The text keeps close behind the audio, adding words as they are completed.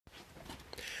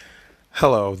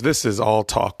Hello, this is All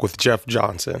Talk with Jeff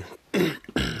Johnson.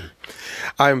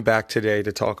 I'm back today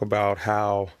to talk about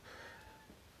how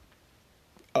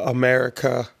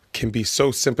America can be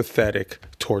so sympathetic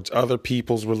towards other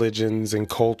people's religions and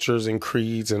cultures and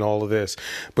creeds and all of this,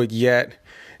 but yet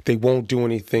they won't do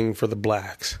anything for the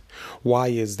blacks. Why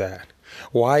is that?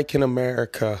 Why can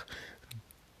America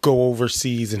go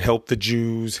overseas and help the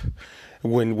Jews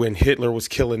when Hitler was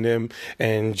killing them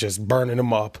and just burning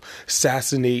them up,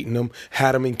 assassinating them,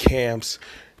 had them in camps,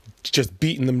 just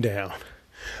beating them down?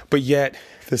 But yet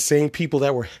the same people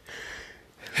that were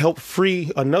helped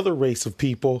free another race of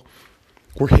people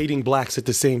were hating blacks at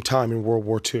the same time in World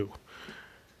War II.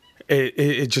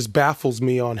 It just baffles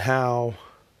me on how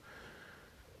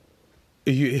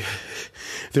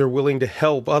they're willing to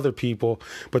help other people,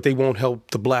 but they won't help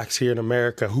the blacks here in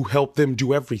America who help them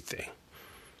do everything.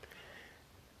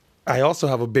 I also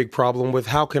have a big problem with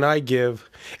how can I give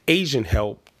Asian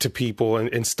help to people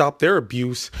and stop their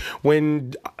abuse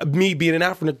when me being an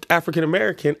African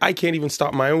American, I can't even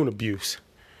stop my own abuse.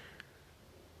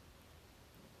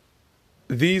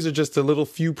 These are just the little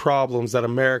few problems that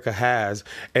America has,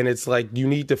 and it's like you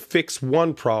need to fix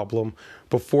one problem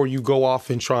before you go off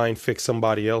and try and fix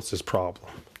somebody else's problem.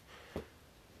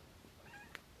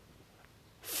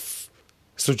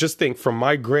 So just think, from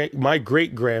my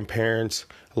great-grandparents'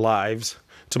 lives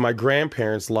to my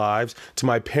grandparents' lives to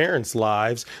my parents'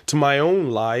 lives to my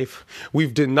own life,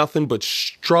 we've done nothing but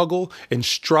struggle and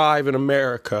strive in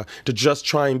America to just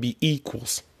try and be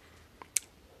equals.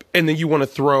 And then you want to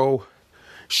throw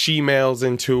she-males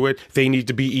into it. They need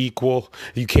to be equal.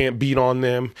 You can't beat on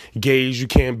them. Gays, you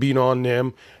can't beat on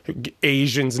them.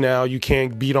 Asians now, you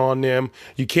can't beat on them.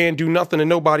 You can't do nothing to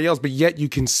nobody else, but yet you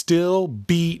can still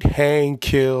beat, hang,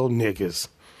 kill niggas.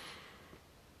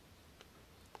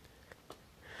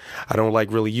 I don't like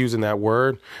really using that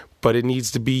word, but it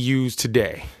needs to be used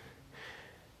today.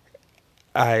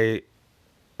 I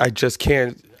just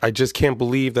can't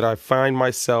believe that I find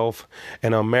myself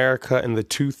in America in the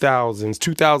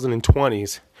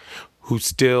 2020s who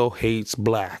still hates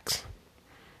blacks.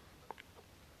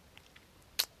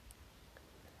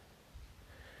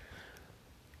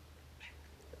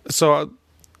 So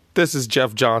this is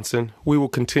Jeff Johnson. We will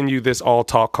continue this all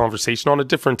talk conversation on a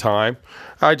different time.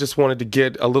 I just wanted to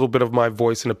get a little bit of my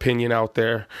voice and opinion out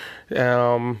there.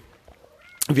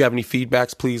 If you have any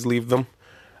feedbacks, please leave them.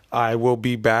 I will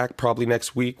be back probably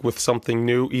next week with something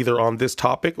new, either on this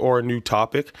topic or a new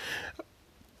topic.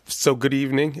 So good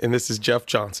evening, and this is Jeff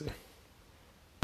Johnson.